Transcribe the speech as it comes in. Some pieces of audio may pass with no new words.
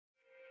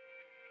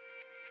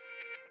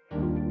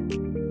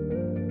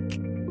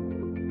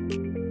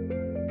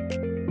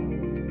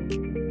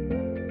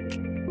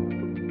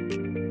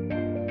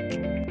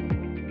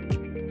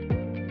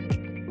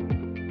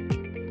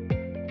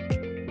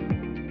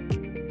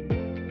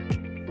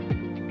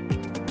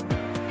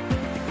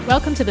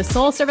Welcome to the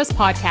Soul Service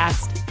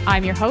Podcast.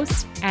 I'm your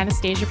host,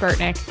 Anastasia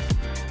Burtnick.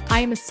 I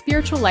am a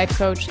spiritual life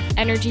coach,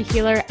 energy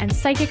healer, and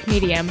psychic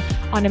medium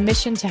on a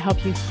mission to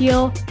help you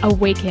heal,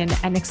 awaken,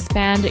 and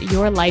expand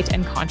your light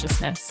and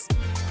consciousness.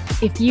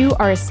 If you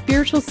are a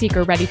spiritual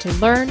seeker ready to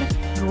learn,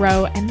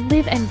 grow, and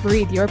live and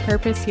breathe your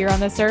purpose here on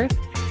this earth,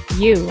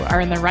 you are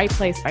in the right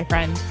place, my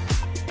friend.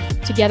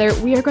 Together,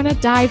 we are going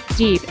to dive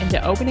deep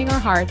into opening our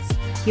hearts,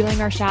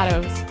 healing our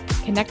shadows,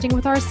 connecting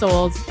with our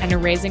souls, and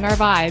erasing our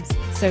vibes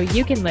so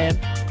you can live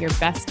your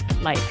best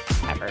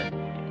life ever.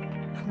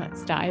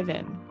 Let's dive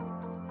in.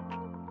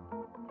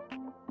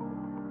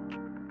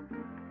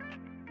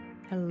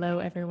 Hello,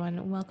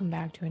 everyone. Welcome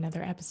back to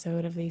another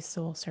episode of the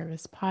Soul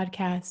Service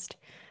Podcast.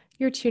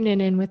 You're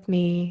tuning in with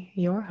me,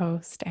 your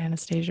host,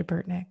 Anastasia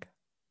Burtnick.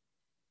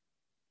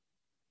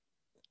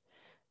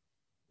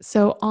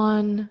 So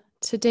on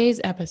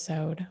today's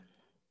episode,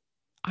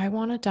 I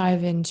want to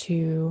dive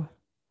into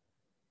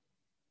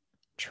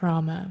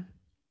trauma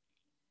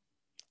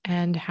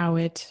and how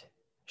it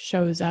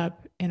shows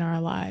up in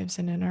our lives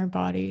and in our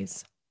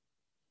bodies,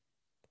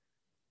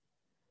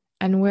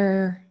 and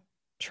where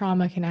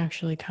trauma can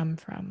actually come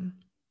from.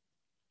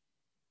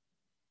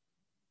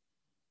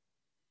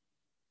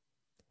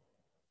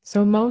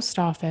 So most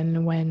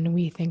often when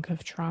we think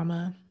of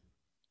trauma,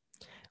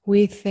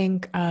 we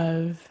think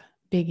of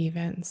big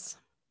events.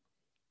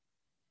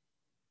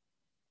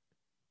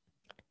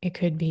 It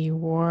could be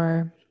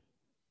war,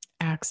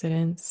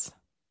 accidents,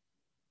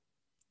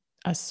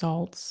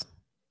 assaults,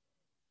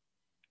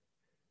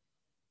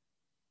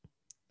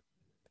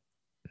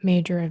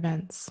 major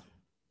events.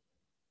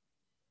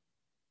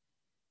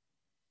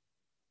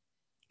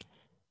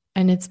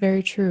 And it's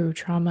very true,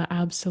 trauma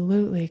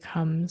absolutely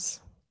comes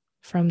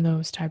from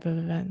those type of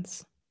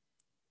events.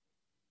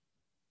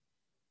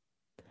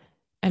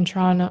 And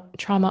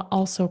trauma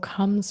also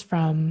comes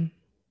from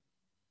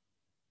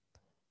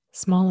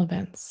small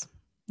events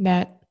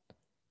that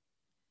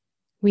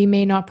we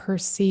may not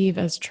perceive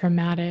as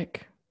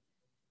traumatic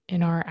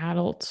in our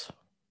adult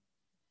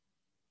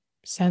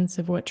sense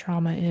of what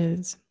trauma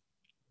is,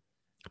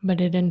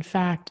 but it in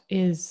fact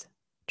is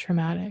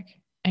traumatic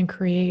and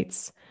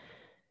creates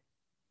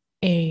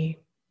a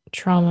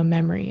trauma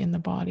memory in the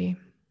body.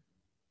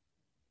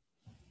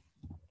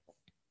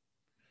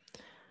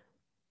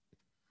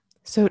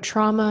 So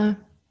trauma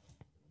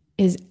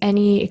is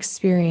any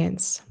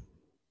experience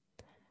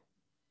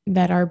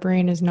that our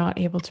brain is not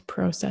able to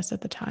process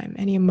at the time,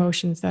 any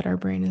emotions that our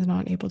brain is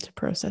not able to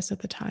process at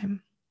the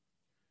time.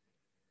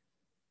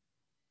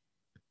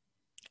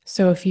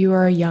 So if you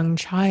are a young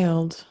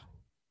child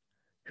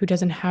who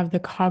doesn't have the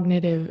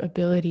cognitive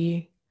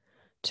ability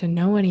to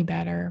know any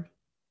better,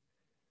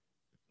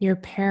 your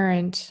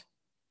parent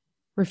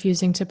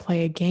refusing to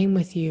play a game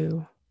with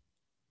you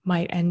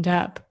might end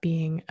up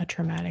being a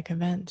traumatic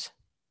event.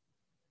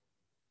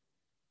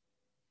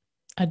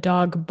 A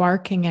dog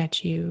barking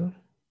at you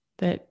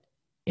that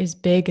is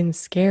big and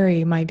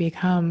scary might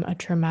become a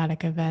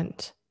traumatic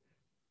event.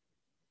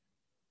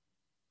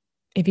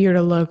 If you were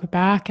to look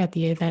back at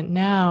the event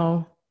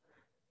now,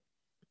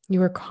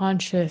 your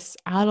conscious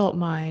adult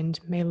mind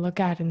may look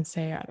at it and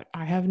say,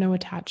 I have no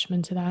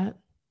attachment to that.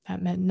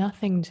 That meant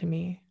nothing to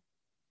me.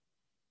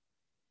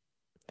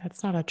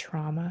 That's not a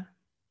trauma.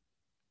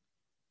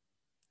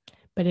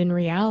 But in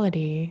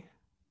reality,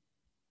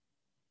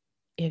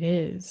 it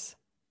is,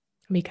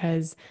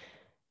 because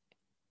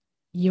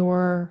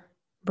your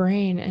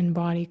brain and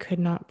body could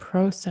not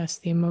process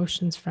the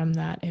emotions from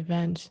that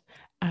event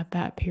at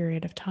that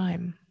period of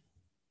time.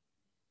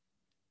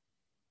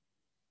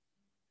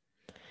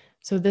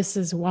 So this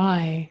is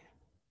why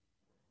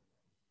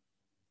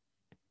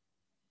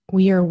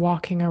we are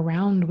walking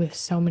around with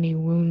so many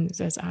wounds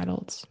as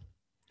adults,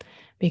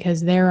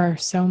 because there are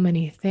so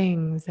many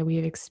things that we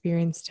have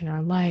experienced in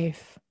our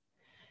life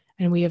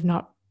and we have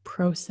not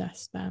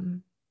processed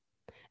them.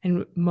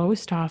 And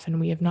most often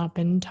we have not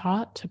been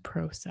taught to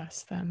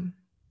process them.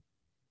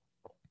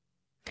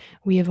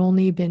 We have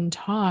only been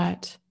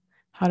taught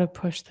how to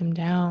push them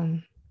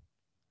down,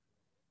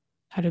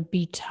 how to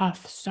be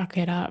tough, suck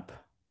it up,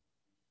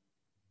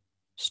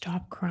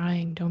 stop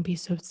crying, don't be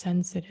so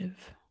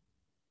sensitive.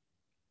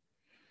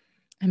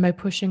 And by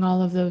pushing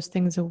all of those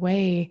things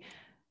away,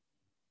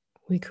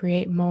 we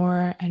create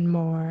more and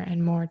more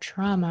and more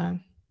trauma.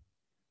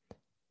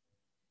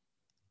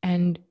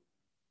 And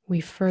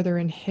we further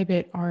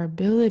inhibit our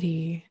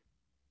ability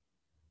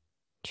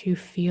to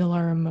feel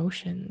our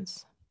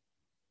emotions.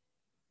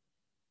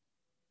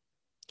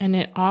 And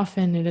it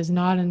is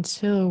not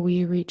until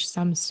we reach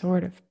some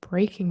sort of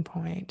breaking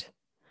point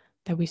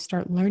that we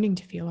start learning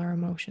to feel our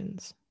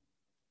emotions.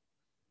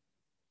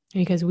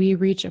 Because we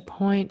reach a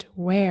point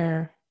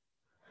where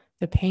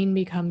the pain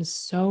becomes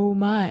so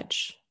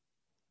much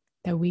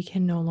that we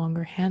can no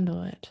longer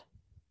handle it.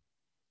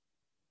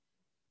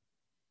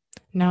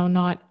 Now,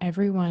 not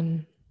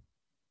everyone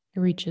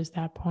reaches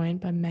that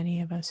point, but many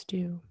of us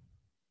do.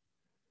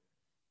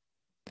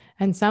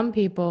 And some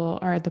people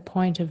are at the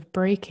point of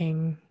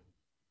breaking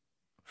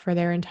for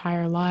their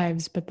entire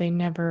lives, but they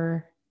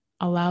never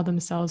allow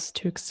themselves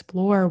to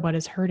explore what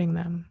is hurting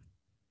them.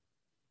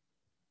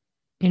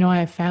 I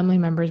have family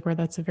members where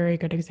that's a very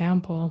good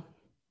example.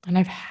 And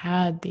I've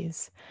had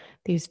these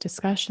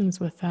discussions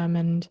with them,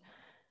 and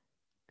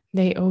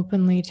they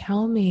openly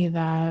tell me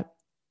that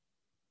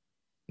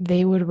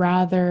they would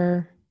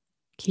rather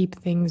keep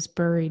things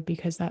buried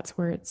because that's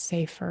where it's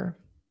safer.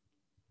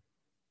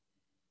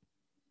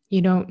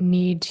 You don't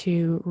need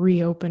to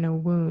reopen a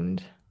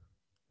wound.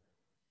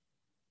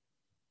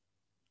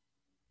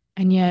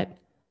 And yet,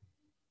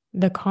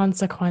 the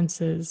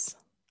consequences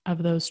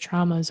of those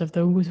traumas, of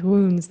those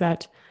wounds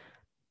that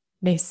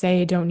they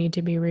say don't need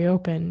to be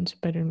reopened,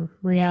 but in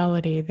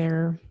reality,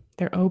 they're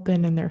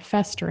open and they're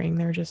festering.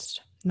 They're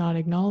just not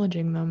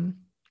acknowledging them.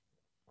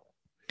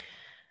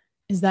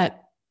 Is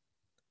that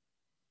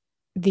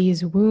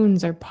these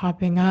wounds are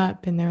popping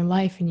up in their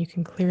life, and you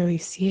can clearly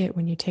see it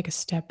when you take a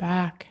step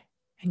back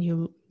and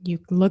you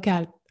look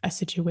at a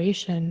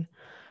situation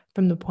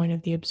from the point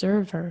of the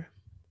observer.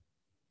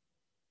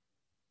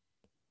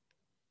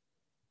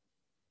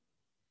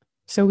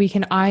 So we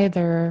can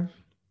either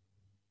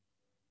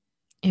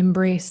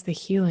embrace the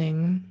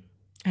healing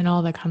and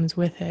all that comes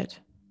with it,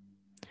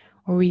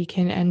 or we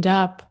can end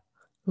up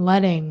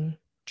letting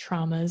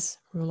traumas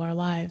rule our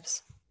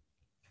lives.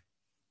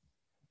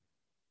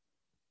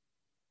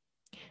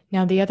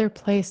 Now, the other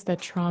place that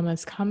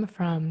traumas come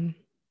from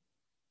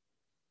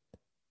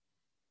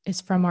is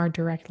from our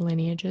direct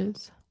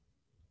lineages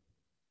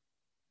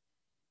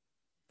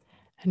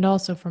and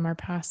also from our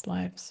past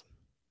lives.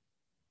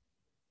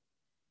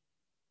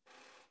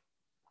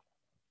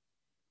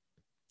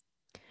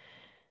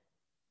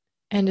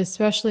 And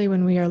especially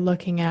when we are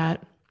looking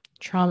at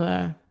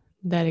trauma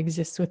that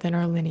exists within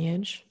our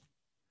lineage,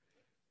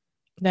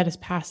 that is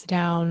passed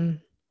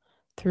down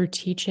through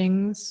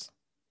teachings,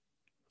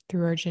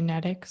 through our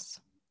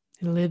genetics,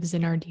 it lives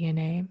in our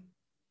DNA.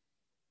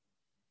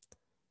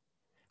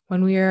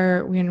 When we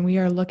are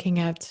looking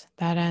at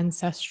that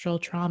ancestral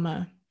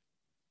trauma,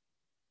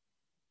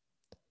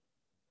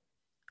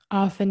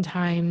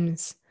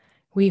 oftentimes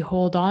we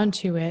hold on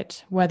to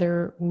it,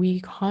 whether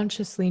we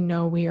consciously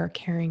know we are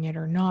carrying it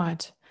or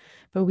not,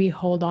 but we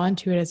hold on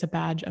to it as a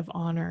badge of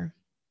honor,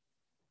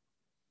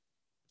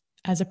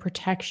 as a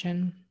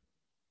protection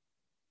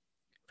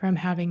from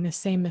having the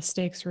same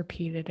mistakes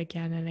repeated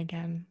again and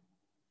again.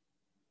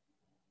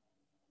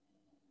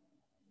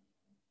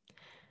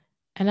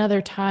 And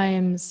other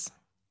times,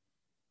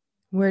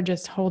 we're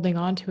just holding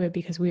on to it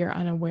because we are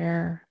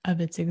unaware of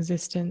its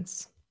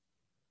existence.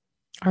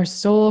 Our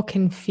soul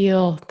can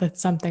feel that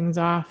something's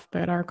off,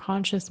 but our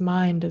conscious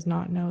mind does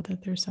not know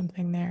that there's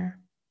something there.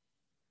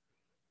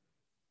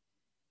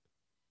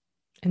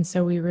 And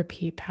so we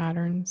repeat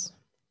patterns.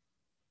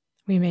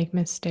 We make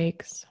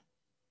mistakes.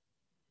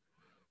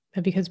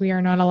 But because we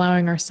are not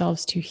allowing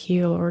ourselves to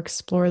heal or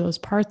explore those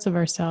parts of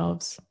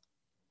ourselves,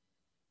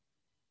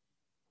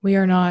 we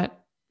are not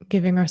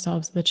giving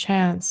ourselves the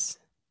chance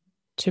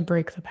to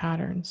break the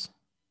patterns,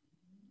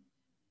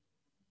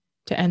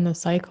 to end the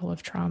cycle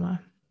of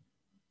trauma.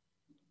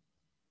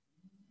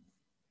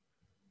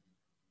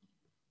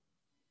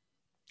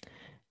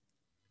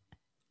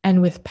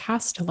 And with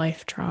past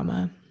life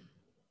trauma,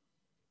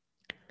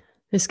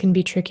 this can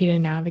be tricky to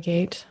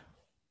navigate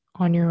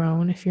on your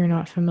own if you're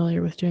not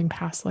familiar with doing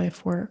past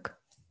life work.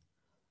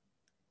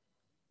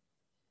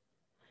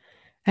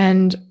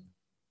 And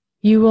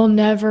you will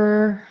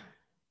never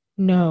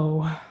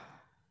know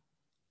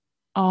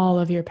all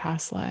of your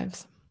past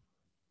lives.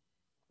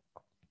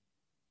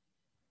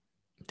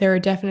 There are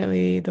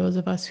definitely those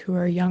of us who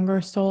are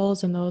younger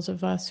souls and those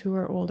of us who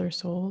are older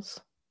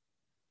souls.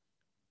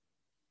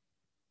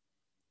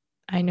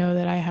 I know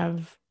that I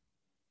have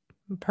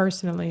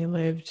personally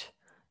lived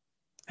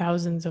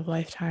thousands of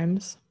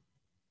lifetimes.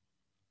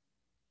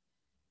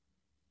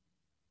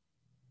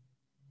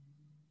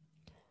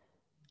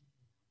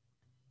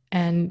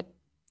 And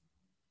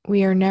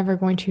we are never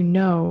going to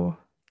know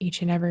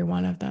each and every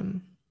one of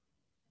them.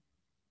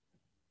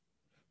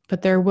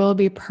 But there will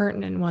be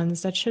pertinent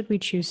ones that, should we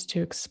choose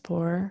to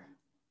explore,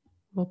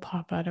 will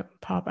pop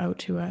out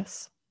to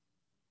us.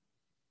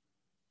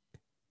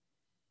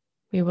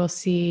 We will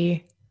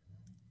see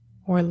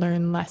or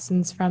learn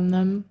lessons from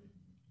them,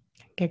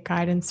 get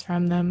guidance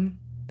from them,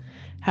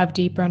 have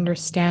deeper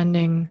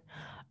understanding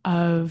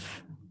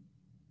of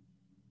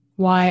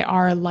why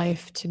our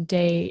life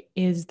today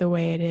is the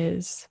way it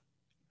is.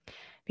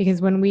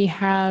 Because when we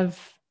have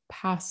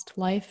past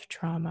life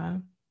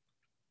trauma,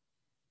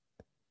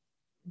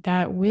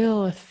 that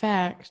will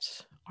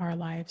affect our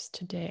lives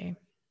today.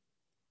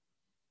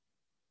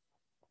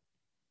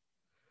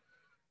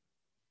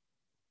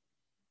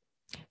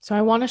 So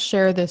I want to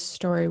share this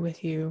story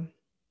with you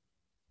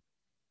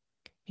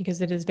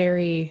because it is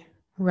very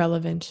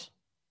relevant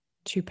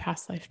to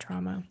past life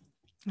trauma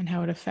and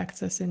how it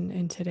affects us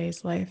in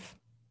today's life.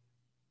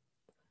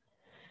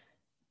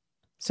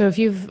 So if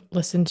you've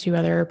listened to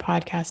other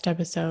podcast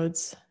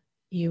episodes,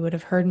 you would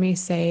have heard me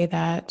say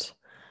that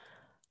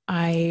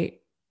I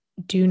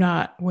do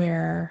not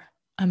wear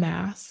a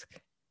mask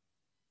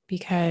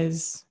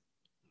because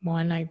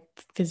One, I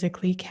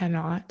physically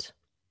cannot.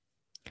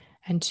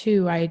 And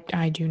two,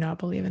 I do not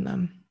believe in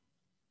them.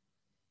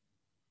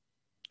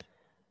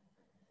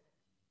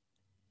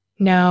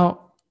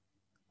 Now,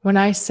 when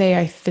I say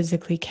I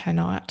physically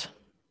cannot,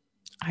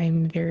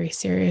 I'm very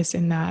serious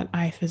in that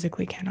I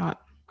physically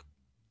cannot.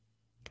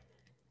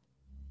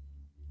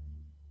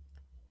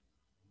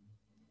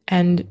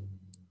 And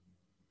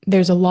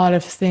there's a lot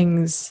of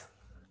things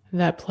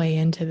that play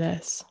into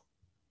this.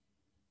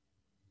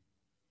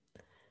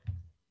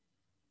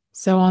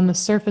 So on the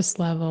surface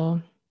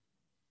level,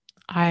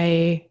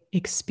 I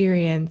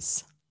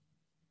experience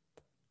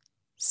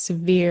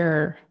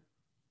severe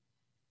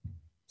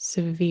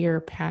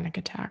panic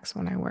attacks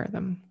when I wear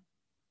them.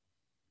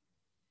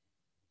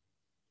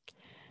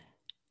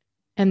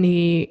 And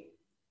the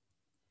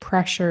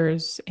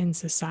pressures in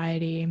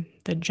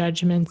society, the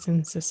judgments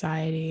in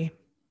society,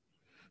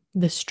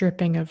 the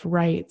stripping of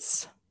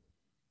rights,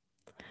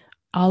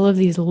 all of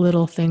these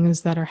little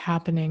things that are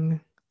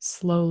happening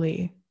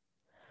slowly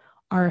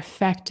are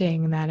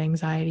affecting that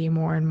anxiety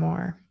more and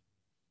more.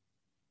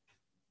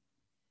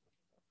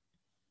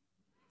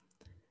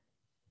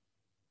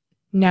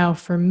 Now,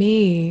 for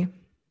me,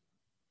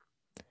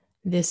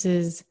 this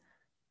is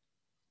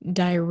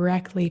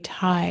directly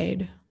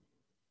tied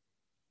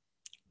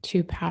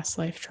to past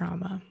life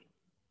trauma.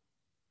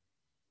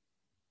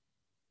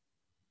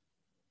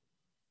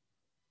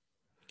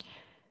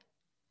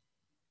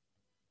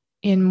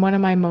 In one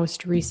of my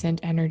most recent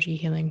energy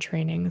healing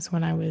trainings,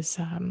 when I was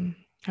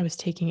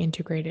taking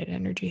integrated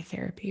energy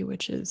therapy,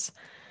 which is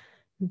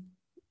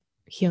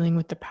healing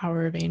with the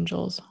power of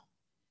angels,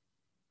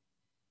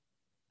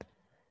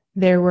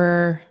 there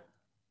were,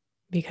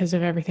 because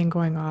of everything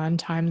going on,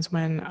 times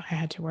when I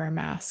had to wear a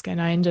mask,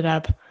 and I ended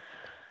up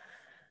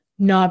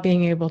not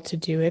being able to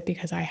do it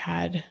because I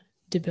had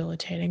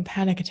debilitating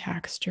panic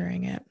attacks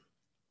during it.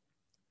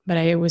 But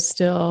I was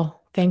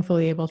still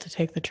thankfully able to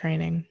take the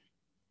training.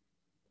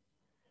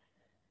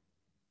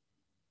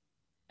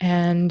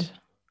 And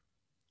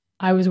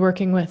I was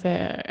working with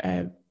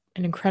an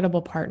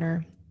incredible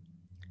partner.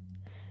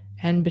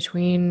 And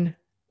between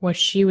what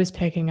she was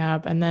picking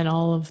up and then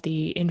all of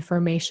the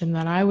information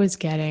that I was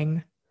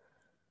getting,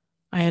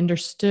 I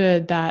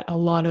understood that a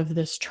lot of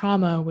this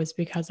trauma was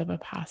because of a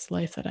past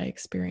life that I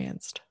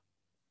experienced.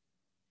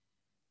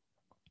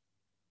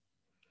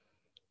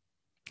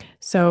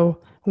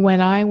 So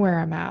when I wear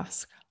a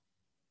mask,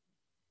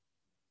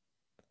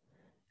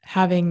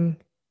 having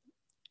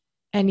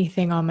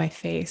anything on my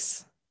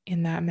face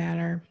in that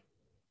manner,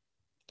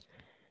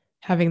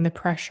 having the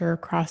pressure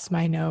across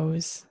my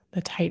nose,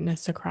 the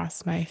tightness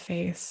across my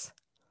face,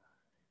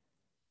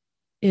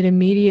 it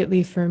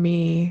immediately for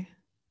me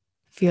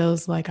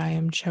feels like I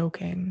am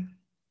choking,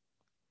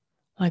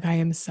 like I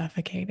am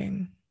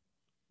suffocating,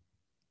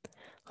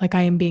 like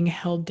I am being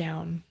held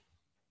down.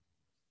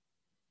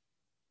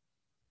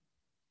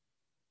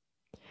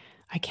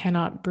 I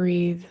cannot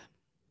breathe.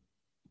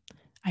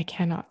 I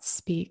cannot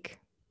speak.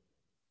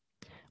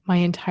 My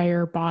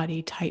entire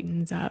body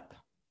tightens up.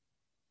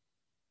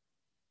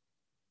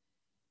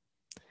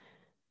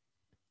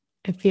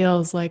 It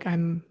feels like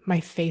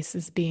my face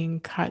is being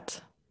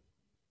cut.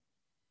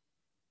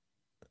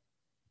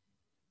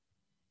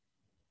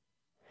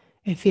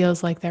 It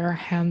feels like there are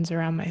hands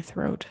around my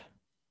throat.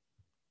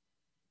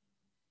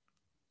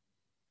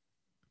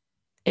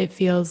 It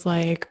feels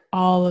like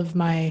all of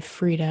my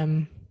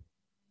freedom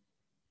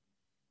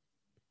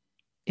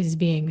is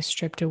being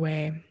stripped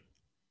away.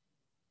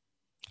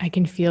 I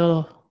can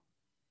feel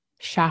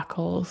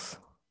shackles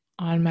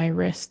on my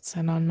wrists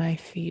and on my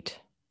feet.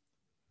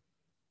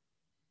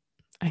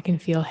 I can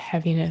feel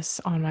heaviness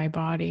on my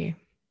body,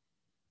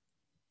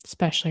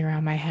 especially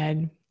around my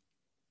head.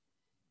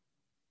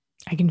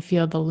 I can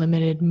feel the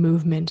limited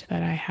movement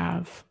that I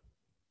have.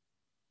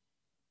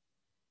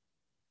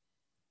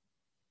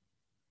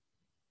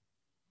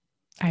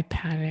 I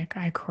panic,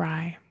 I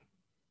cry.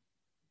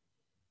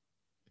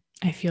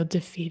 I feel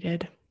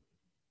defeated.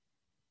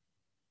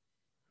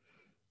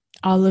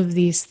 All of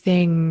these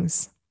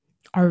things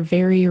are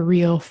very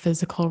real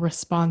physical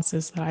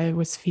responses that I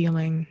was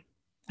feeling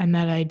and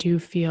that I do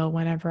feel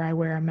whenever I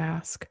wear a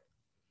mask.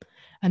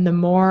 And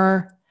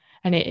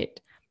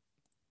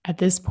at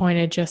this point,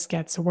 it just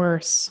gets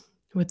worse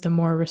with the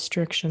more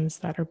restrictions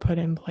that are put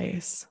in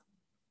place.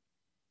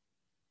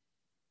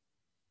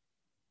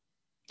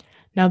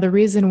 Now, the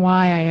reason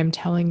why I am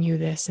telling you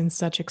this in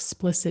such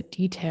explicit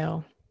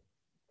detail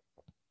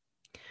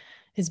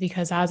is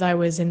because as I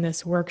was in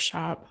this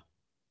workshop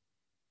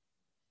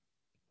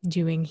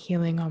doing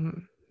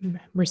healing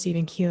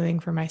receiving healing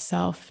for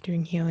myself,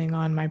 doing healing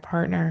on my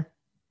partner,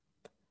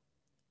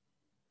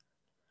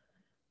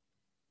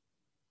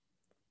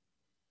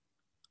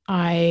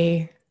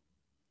 I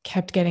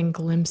kept getting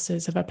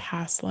glimpses of a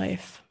past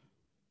life.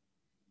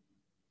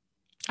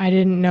 I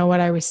didn't know what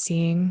I was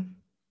seeing.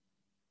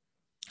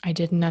 I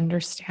didn't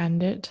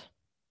understand it.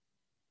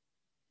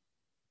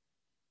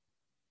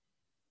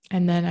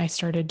 And then I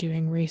started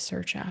doing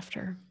research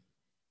after,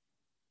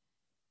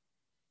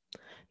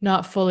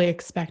 not fully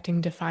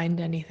expecting to find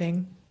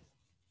anything.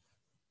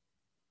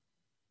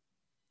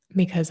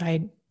 because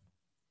I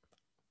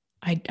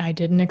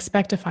didn't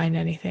expect to find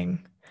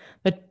anything.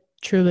 But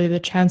truly, the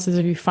chances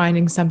of you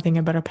finding something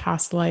about a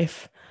past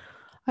life,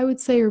 I would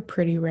say, are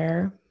pretty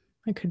rare.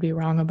 I could be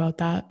wrong about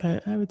that,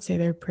 but I would say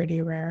they're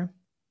pretty rare.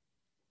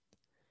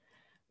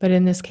 But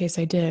in this case,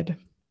 I did.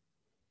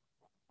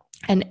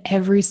 And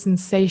every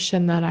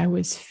sensation that I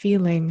was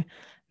feeling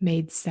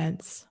made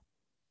sense,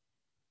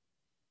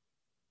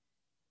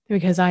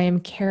 because I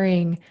am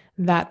carrying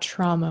that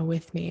trauma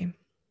with me.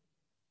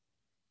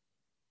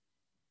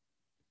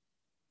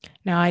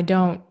 Now, I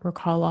don't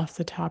recall off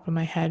the top of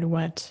my head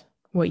what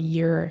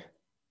year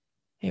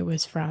it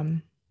was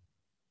from.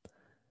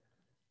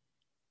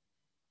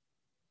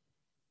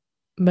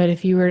 But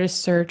if you were to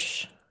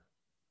search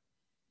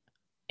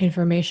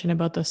information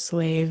about the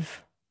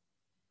slave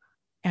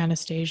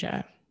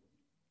Anastasia,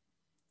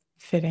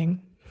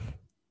 fitting,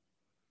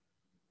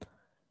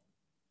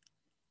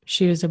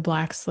 she was a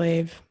Black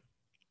slave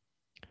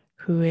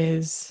who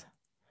is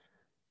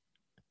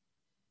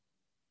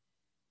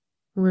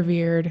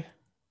revered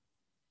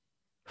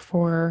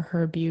for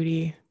her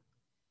beauty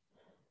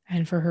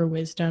and for her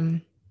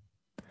wisdom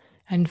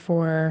and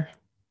for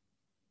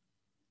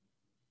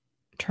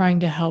trying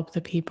to help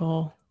the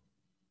people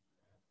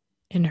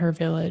in her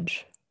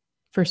village,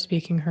 for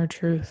speaking her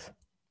truth.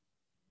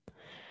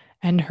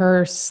 And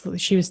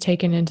she was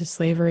taken into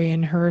slavery,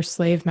 and her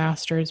slave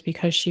masters,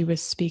 because she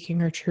was speaking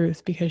her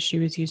truth, because she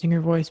was using her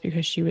voice,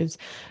 because she was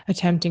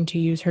attempting to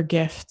use her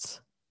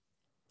gifts,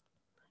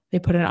 they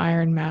put an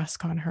iron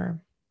mask on her.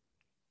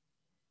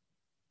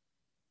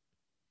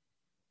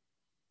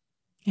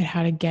 It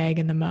had a gag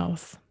in the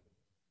mouth,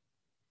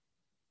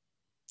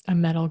 a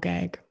metal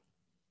gag.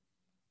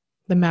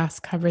 The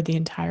mask covered the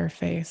entire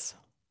face.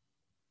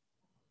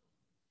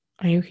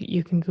 And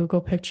you can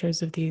Google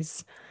pictures of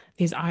these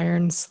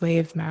iron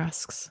slave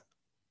masks.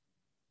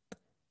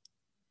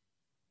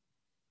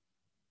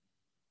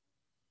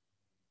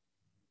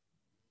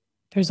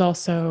 There's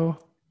also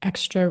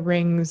extra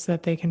rings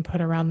that they can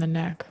put around the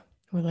neck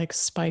with like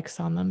spikes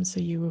on them, so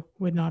you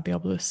would not be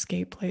able to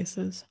escape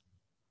places.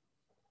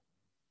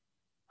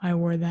 I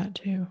wore that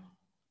too.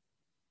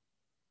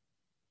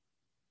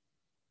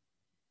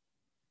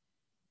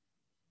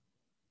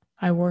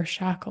 I wore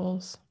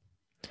shackles.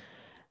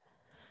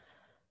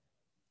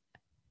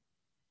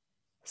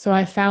 So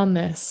I found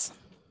this.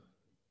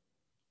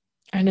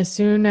 And as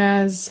soon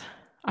as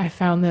I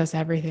found this,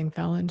 everything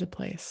fell into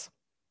place.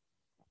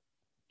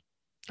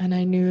 And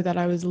I knew that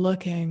I was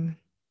looking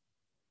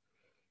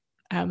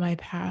at my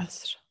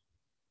past.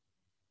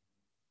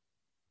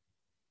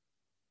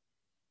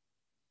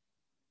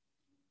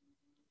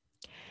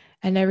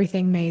 And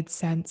everything made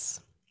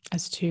sense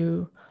as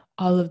to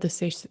all of the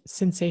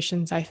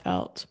sensations I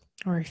felt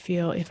or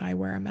feel if I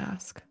wear a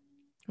mask,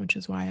 which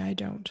is why I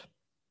don't.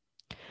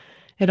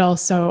 It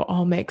also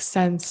all makes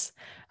sense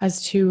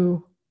as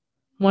to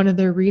one of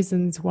the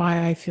reasons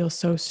why I feel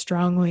so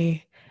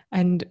strongly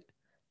and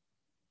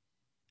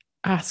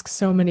ask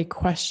so many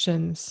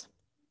questions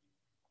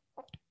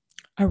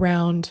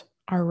around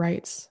our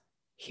rights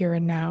here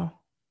and now.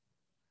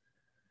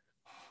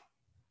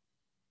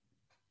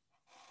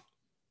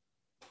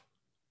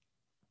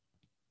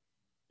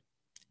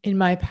 In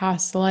my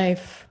past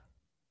life,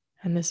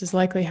 and this has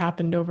likely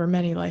happened over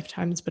many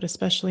lifetimes, but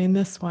especially in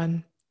this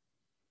one,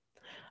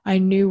 I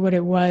knew what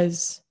it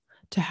was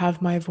to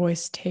have my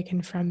voice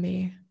taken from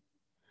me,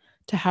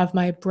 to have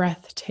my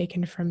breath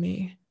taken from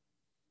me,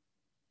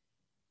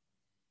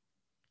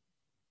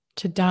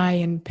 to die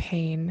in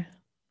pain.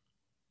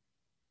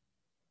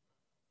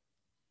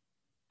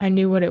 I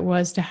knew what it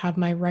was to have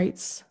my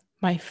rights,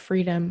 my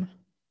freedom,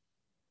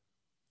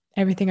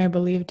 everything I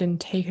believed in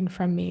taken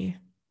from me,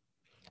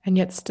 and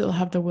yet still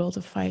have the will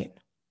to fight.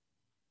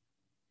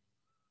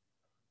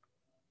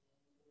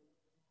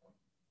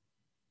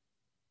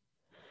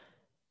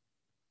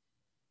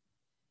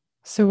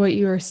 So what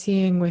you are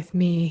seeing with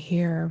me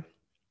here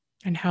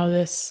and how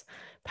this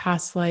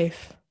past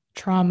life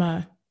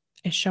trauma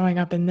is showing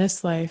up in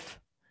this life,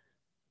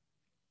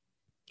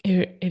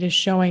 it is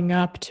showing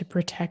up to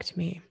protect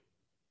me.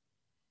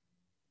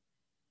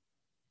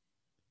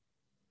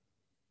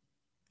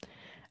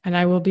 And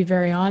I will be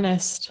very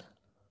honest,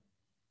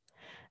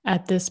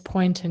 at this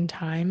point in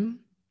time,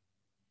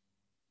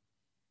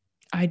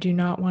 I do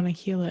not want to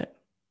heal it.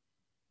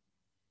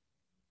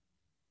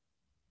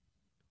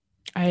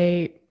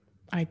 I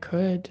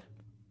could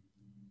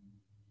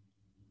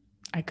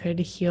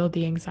heal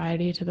the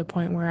anxiety to the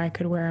point where I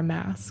could wear a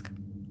mask.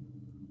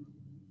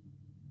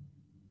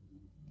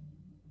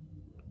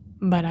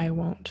 But I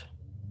won't,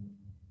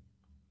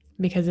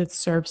 because it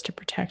serves to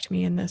protect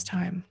me in this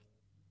time.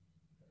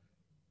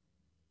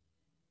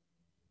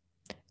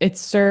 It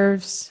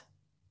serves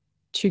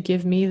to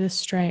give me the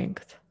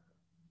strength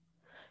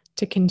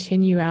to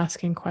continue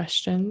asking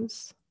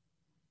questions,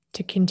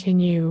 to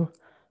continue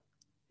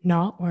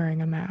not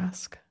wearing a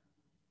mask,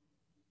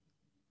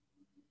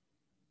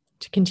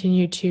 to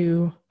continue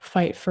to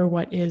fight for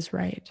what is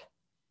right,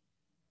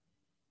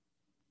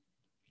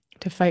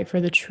 to fight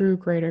for the true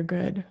greater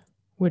good,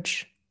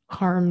 which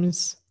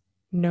harms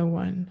No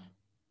one.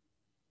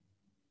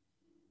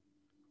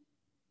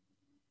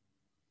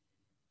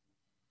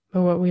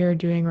 But what we are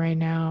doing right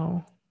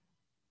now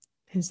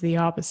is the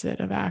opposite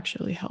of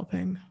actually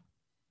helping.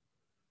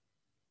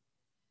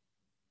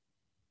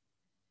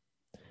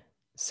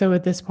 So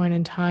at this point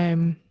in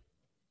time,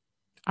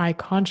 I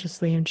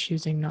consciously am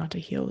choosing not to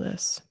heal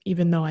this,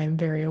 even though I am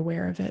very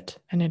aware of it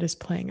and it is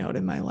playing out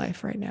in my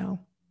life right now.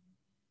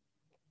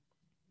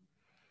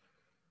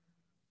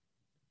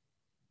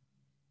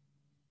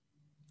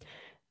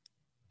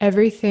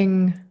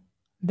 Everything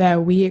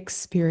that we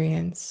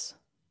experience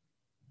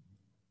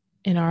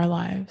in our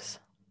lives,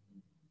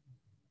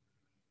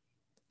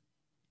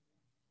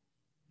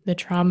 the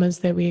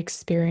traumas that we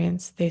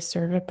experience, they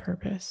serve a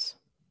purpose.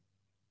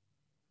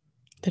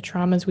 The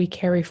traumas we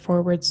carry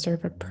forward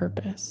serve a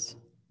purpose.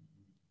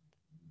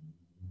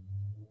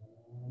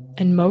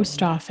 And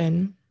most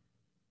often,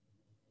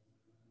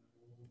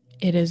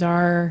 it is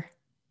our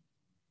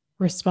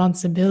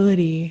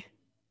responsibility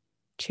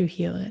to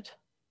heal it.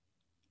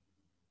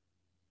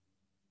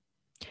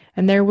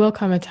 And there will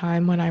come a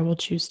time when I will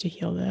choose to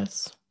heal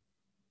this.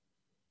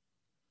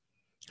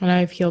 And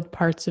I've healed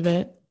parts of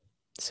it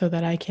so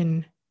that I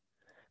can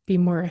be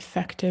more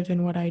effective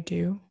in what I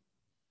do.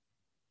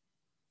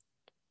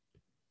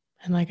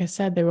 And like I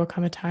said, there will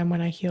come a time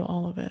when I heal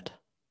all of it.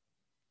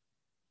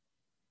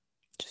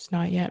 Just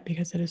not yet,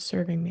 because it is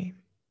serving me.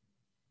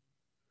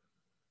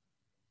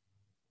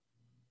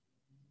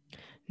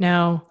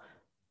 Now,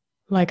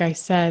 like I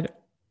said,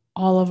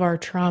 all of our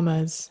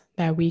traumas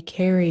that we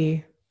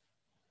carry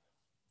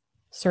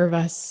serve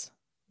us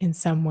in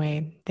some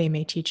way. They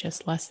may teach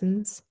us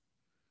lessons.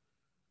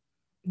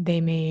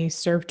 They may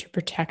serve to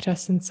protect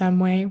us in some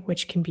way,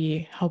 which can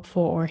be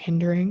helpful or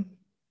hindering.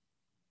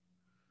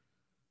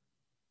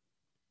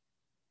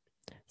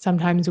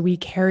 Sometimes we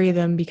carry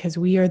them because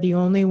we are the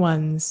only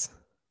ones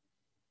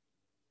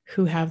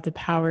who have the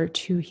power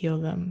to heal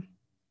them.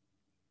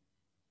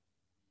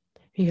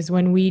 Because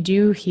when we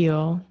do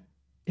heal,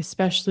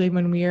 especially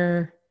when we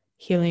are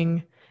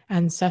healing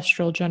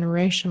ancestral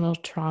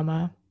generational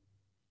trauma,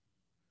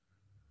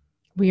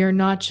 we are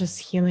not just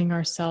healing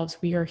ourselves,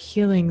 we are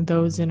healing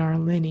those in our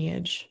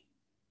lineage,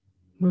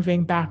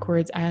 moving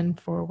backwards and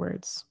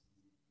forwards.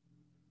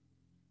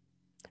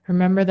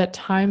 Remember that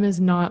time is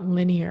not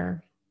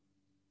linear.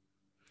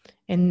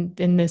 In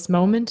this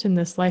moment, in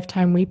this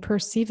lifetime, we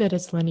perceive it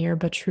as linear,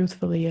 but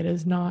truthfully, it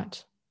is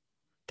not.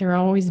 There are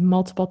always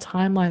multiple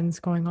timelines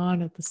going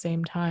on at the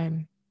same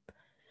time.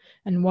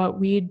 And what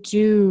we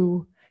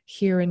do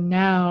here and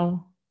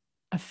now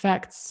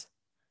affects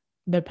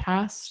the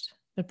past,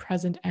 the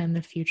present, and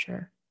the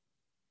future.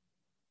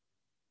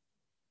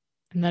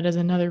 And that is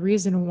another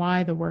reason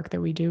why the work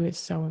that we do is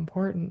so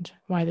important,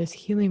 why this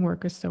healing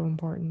work is so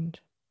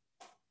important.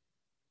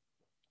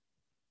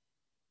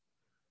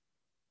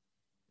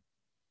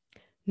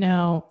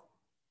 Now,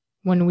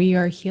 when we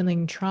are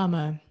healing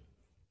trauma,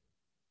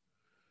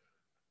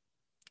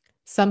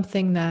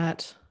 something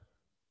that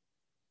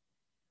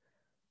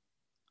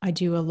I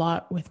do a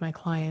lot with my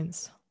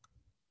clients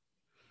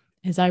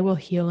is I will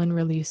heal and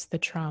release the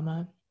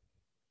trauma,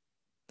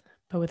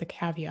 but with a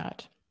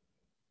caveat,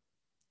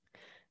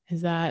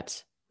 is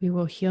that we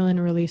will heal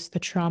and release the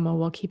trauma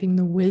while keeping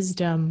the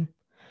wisdom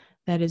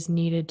that is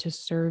needed to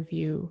serve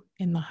you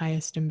in the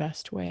highest and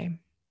best way.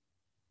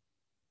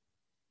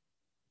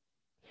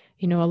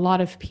 You know, a lot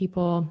of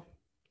people,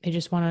 they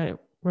just want to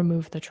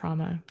remove the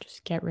trauma,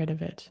 just get rid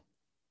of it.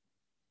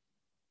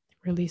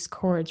 Release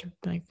cords,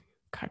 like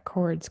cut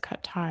cords,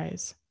 cut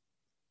ties.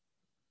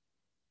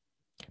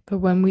 But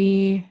when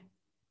we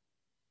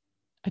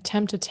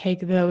attempt to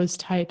take those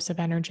types of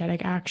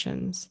energetic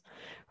actions,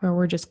 where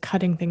we're just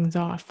cutting things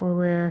off, or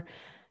we're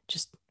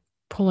just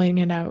pulling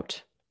it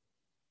out,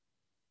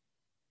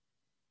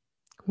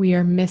 we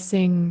are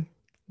missing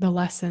the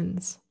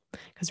lessons.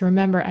 Because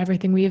remember,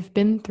 everything we have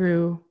been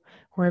through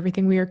or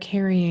everything we are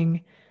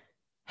carrying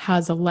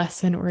has a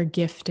lesson or a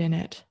gift in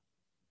it.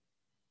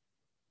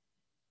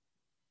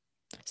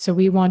 So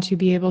we want to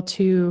be able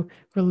to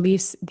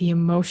release the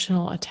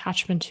emotional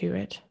attachment to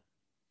it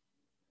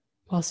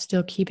while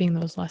still keeping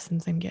those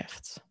lessons and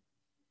gifts.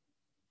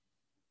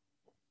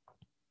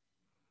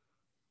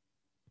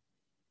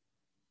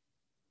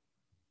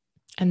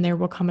 And there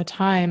will come a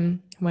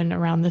time when,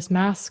 around this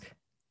mask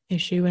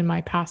issue in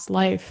my past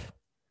life,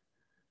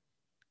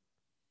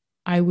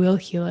 I will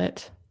heal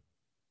it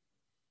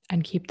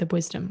and keep the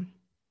wisdom.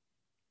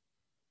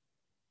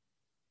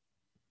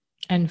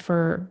 And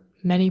for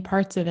many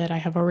parts of it, I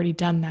have already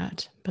done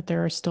that, but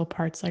there are still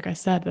parts, like I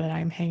said, that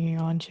I'm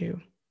hanging on to.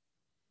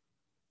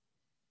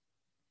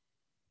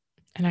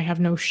 And I have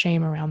no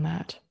shame around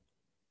that.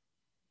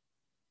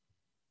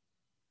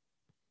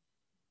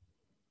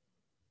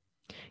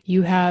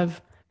 You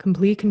have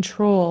complete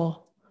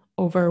control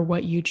over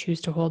what you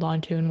choose to hold on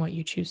to and what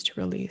you choose to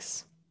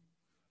release.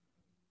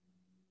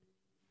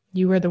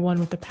 You are the one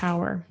with the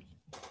power.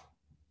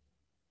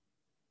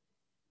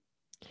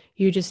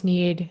 You just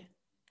need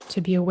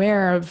to be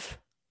aware of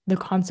the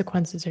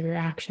consequences of your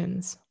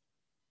actions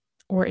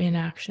or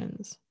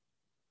inactions.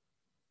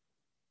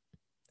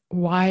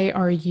 Why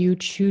are you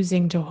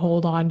choosing to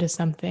hold on to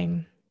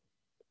something?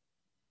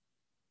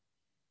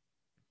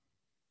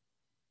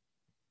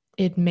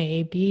 It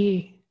may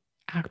be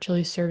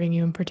actually serving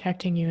you and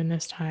protecting you in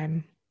this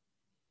time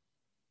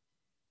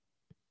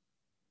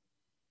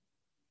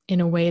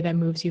in a way that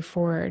moves you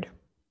forward.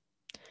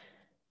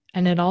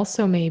 And it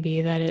also may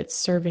be that it's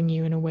serving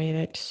you in a way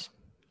that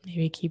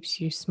maybe keeps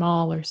you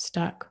small or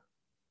stuck.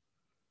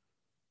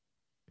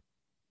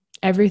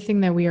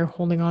 Everything that we are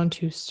holding on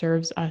to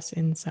serves us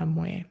in some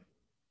way.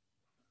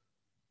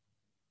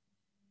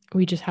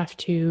 We just have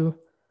to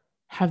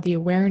have the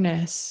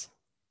awareness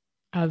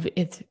of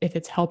it, if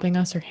it's helping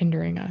us or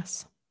hindering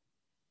us.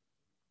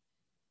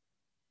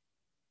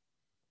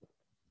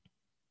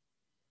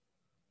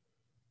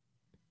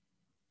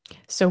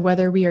 So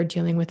whether we are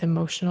dealing with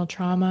emotional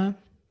trauma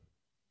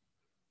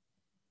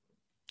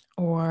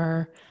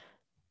or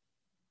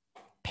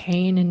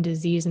pain and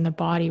disease in the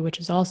body, which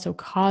is also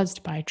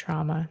caused by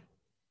trauma,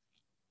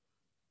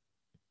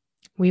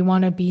 we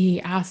want to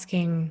be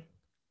asking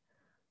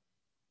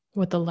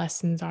what the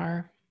lessons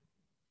are.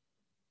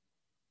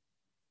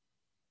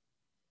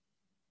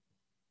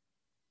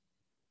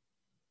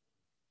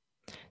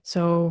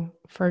 So,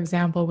 for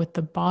example, with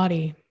the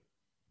body,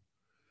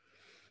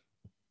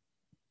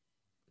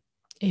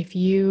 if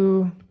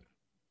you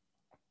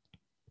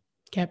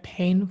get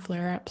pain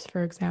flare-ups,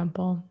 for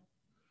example,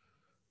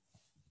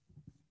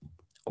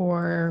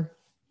 or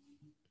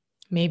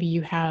maybe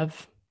you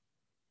have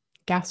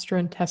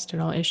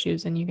gastrointestinal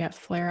issues and you get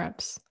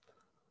flare-ups,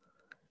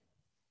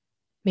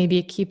 maybe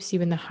it keeps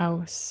you in the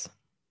house.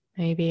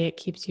 Maybe it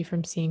keeps you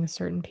from seeing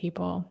certain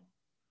people.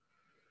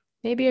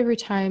 Maybe every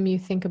time you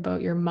think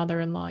about your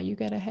mother-in-law, you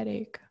get a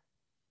headache.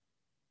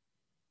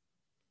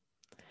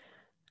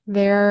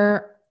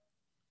 There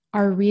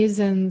are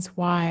reasons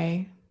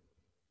why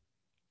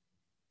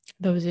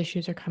those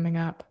issues are coming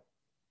up.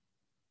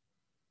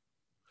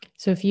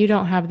 So if you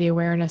don't have the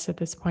awareness at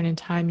this point in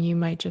time, you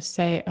might just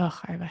say, oh,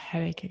 I have a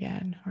headache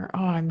again, or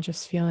oh, I'm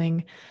just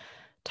feeling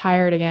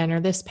tired again, or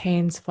this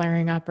pain's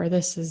flaring up, or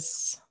this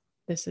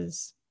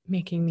is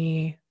making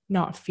me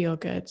not feel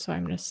good, so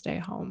I'm going to stay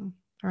home,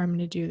 or I'm going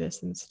to do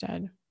this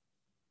instead.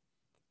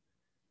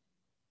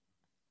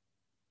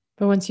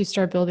 But once you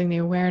start building the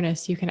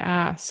awareness, you can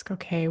ask,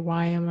 okay,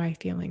 why am I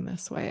feeling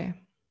this way?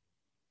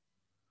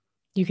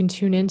 You can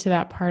tune into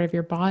that part of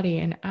your body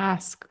and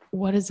ask,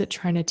 what is it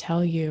trying to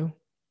tell you?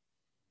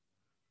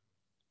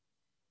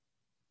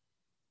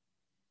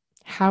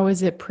 How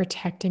is it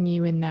protecting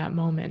you in that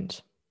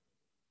moment?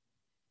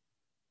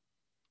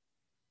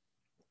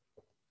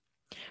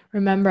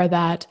 Remember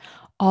that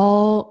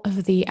all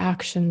of the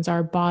actions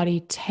our body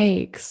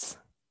takes,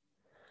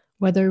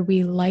 whether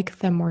we like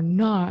them or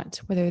not,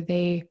 whether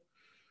they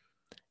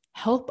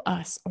help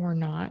us or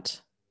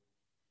not,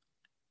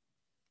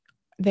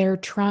 they're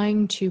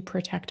trying to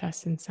protect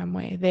us in some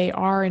way. They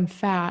are, in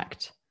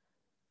fact,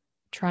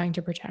 trying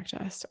to protect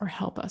us or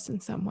help us in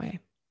some way.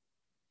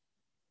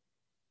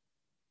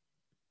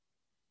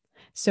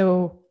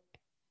 So,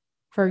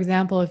 for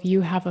example, if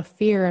you have a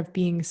fear of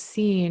being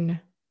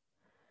seen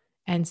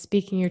and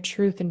speaking your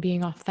truth and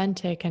being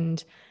authentic,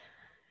 and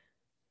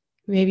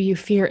maybe you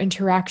fear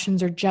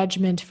interactions or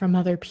judgment from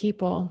other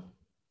people,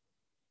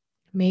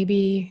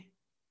 maybe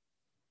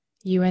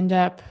you end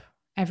up,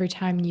 every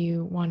time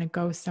you want to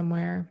go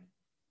somewhere,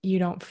 you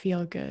don't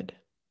feel good.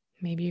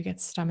 Maybe you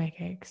get stomach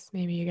aches.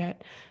 Maybe you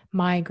get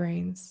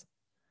migraines.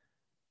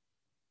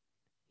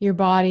 Your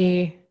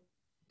body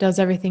does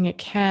everything it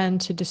can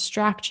to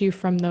distract you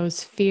from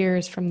those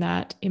fears, from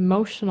that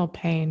emotional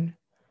pain.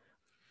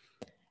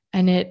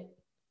 And it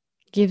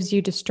gives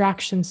you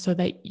distractions so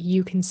that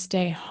you can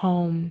stay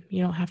home.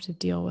 You don't have to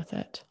deal with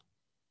it.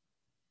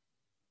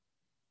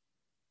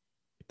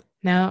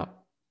 Now,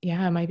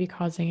 yeah, it might be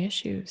causing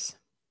issues.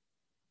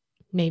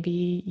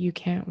 Maybe you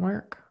can't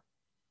work.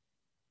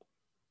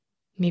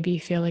 Maybe you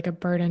feel like a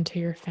burden to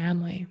your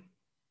family.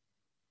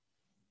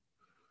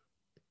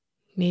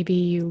 Maybe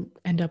you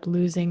end up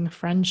losing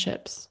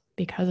friendships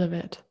because of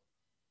it.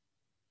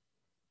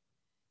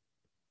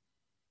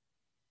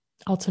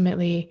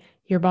 Ultimately,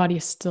 your body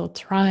is still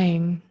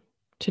trying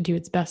to do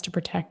its best to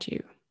protect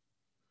you.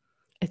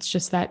 It's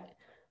just that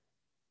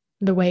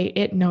the way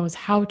it knows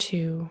how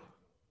to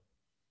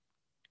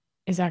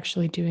is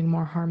actually doing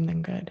more harm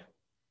than good.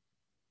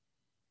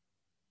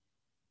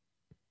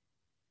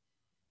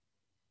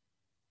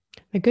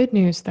 The good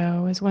news,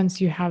 though, is once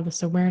you have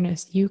this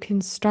awareness, you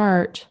can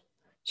start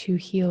to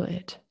heal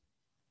it.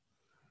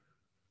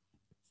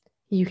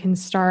 You can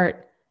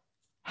start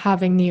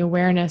having the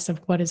awareness of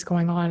what is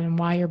going on and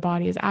why your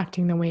body is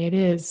acting the way it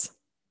is.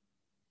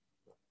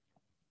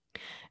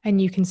 And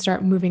you can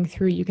start moving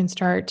through. You can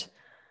start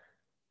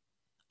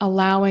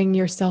allowing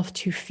yourself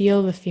to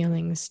feel the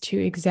feelings, to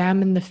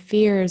examine the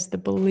fears, the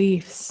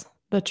beliefs,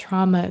 the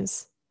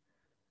traumas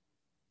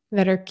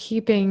that are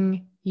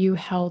keeping you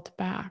held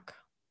back.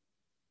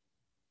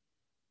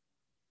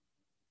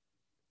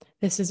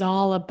 This is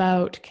all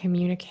about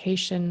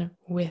communication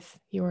with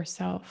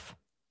yourself.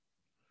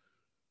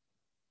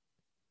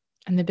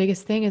 And the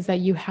biggest thing is that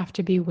you have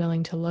to be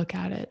willing to look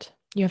at it.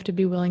 You have to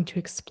be willing to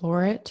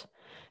explore it,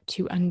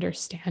 to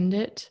understand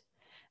it,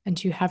 and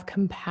to have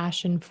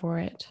compassion for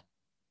it.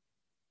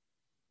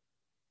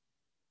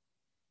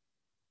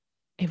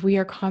 If we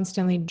are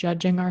constantly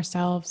judging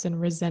ourselves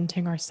and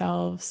resenting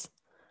ourselves,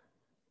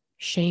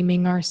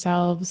 shaming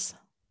ourselves,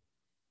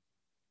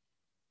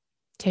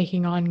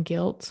 taking on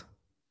guilt,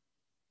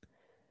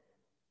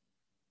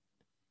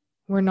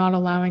 we're not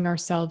allowing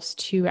ourselves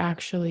to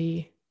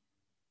actually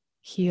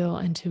heal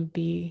and to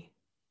be.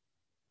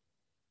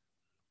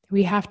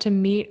 We have to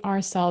meet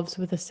ourselves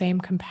with the same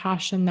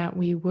compassion that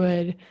we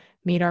would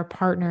meet our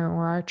partner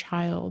or our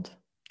child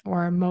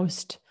or our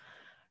most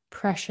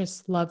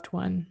precious loved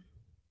one.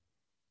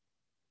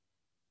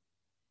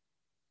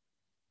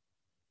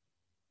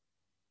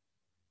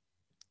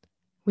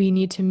 We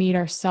need to meet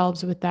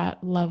ourselves with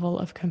that level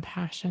of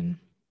compassion,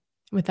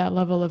 with that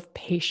level of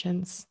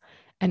patience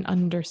and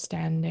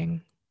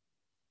understanding.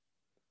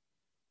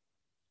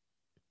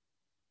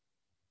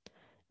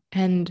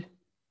 And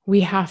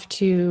we have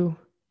to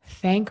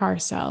thank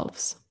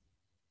ourselves,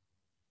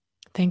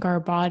 thank our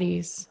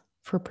bodies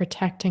for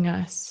protecting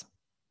us,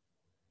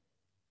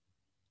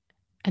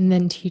 and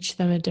then teach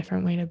them a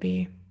different way to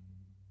be.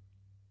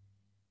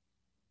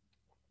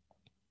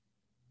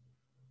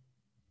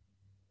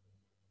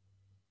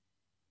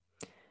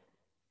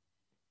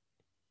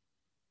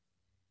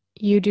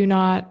 You do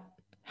not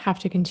have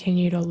to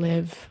continue to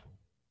live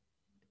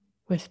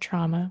with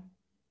trauma.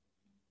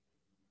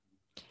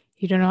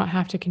 You do not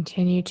have to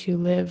continue to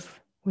live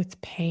with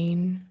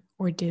pain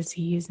or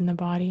disease in the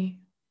body.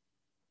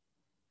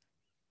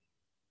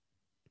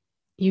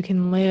 You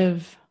can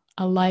live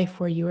a life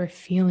where you are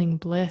feeling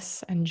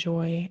bliss and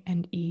joy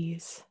and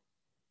ease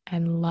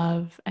and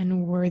love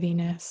and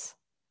worthiness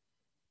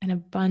and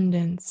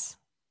abundance.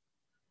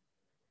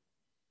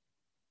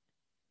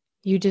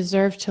 You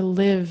deserve to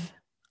live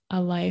a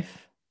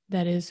life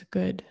that is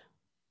good.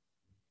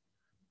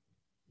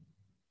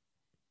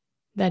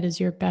 That is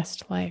your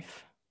best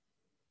life.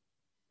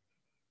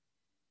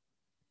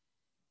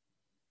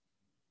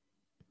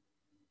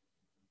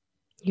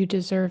 You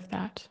deserve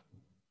that.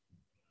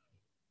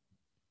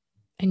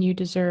 And you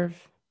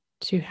deserve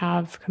to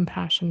have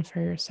compassion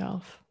for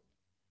yourself.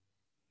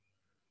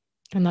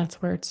 And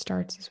that's where it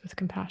starts, is with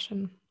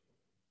compassion.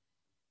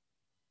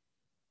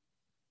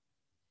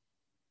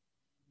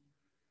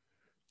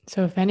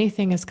 So if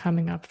anything is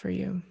coming up for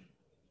you,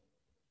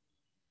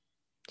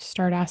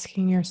 start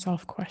asking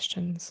yourself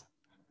questions.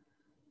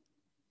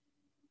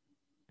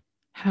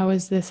 How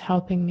is this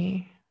helping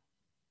me?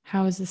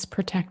 How is this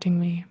protecting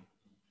me?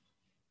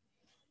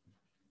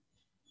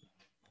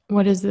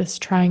 What is this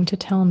trying to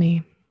tell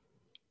me?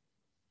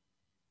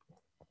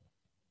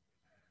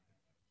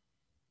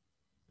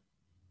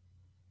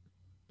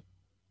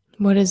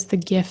 What is the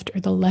gift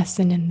or the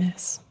lesson in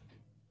this?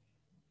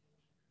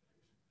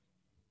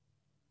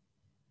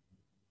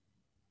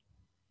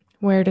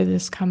 Where did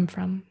this come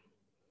from?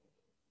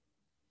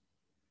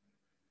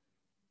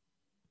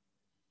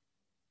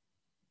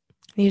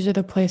 These are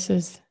the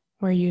places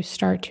where you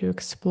start to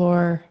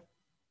explore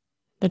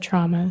the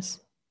traumas,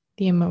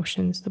 the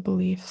emotions, the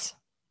beliefs.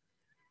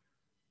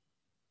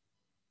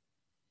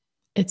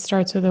 It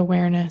starts with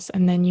awareness,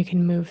 and then you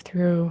can move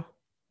through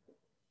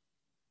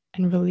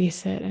and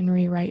release it and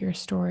rewrite your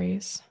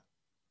stories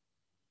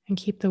and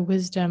keep the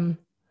wisdom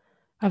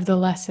of the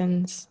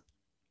lessons,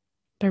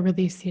 but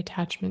release the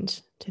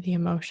attachment to the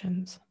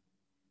emotions.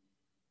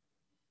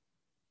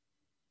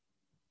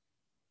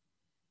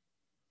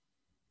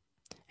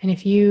 And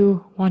if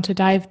you want to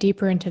dive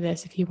deeper into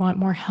this, if you want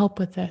more help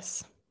with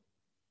this,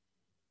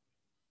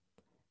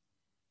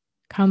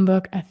 come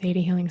book a Theta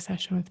Healing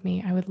session with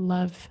me. I would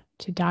love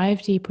to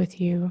dive deep with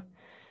you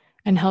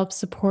and help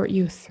support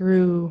you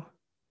through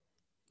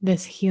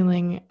this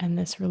healing and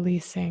this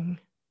releasing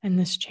and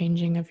this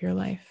changing of your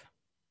life.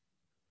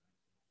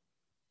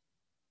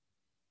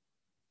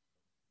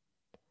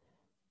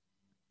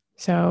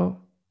 So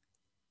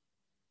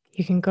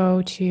you can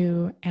go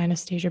to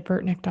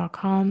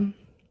AnastasiaBurtnick.com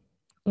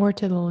or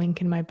to the link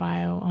in my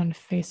bio on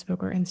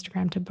Facebook or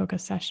Instagram to book a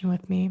session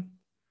with me.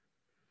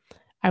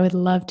 I would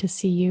love to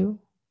see you,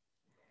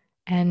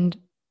 and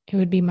it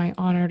would be my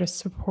honor to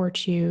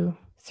support you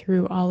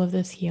through all of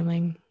this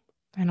healing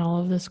and all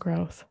of this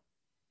growth.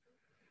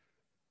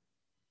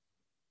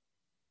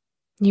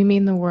 You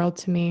mean the world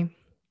to me,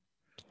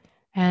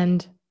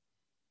 and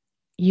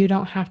you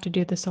don't have to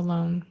do this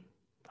alone.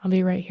 I'll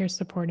be right here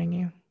supporting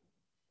you.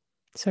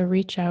 So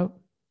reach out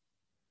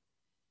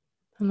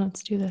and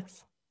let's do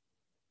this.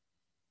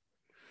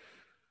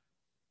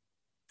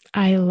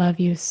 I love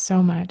you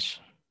so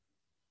much,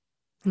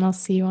 and I'll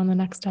see you on the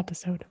next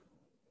episode.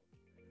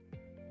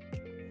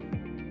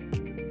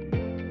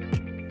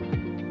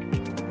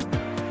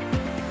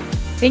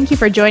 Thank you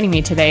for joining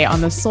me today on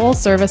the Soul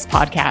Service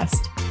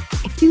Podcast.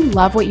 If you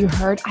love what you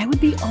heard, I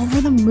would be over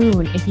the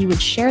moon if you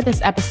would share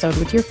this episode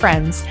with your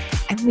friends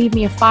and leave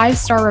me a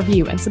 5-star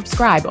review and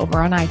subscribe over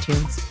on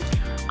iTunes.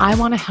 I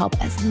want to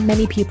help as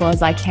many people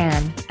as I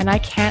can, and I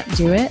can't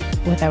do it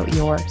without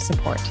your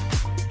support.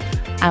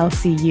 I'll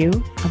see you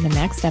on the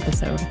next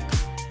episode.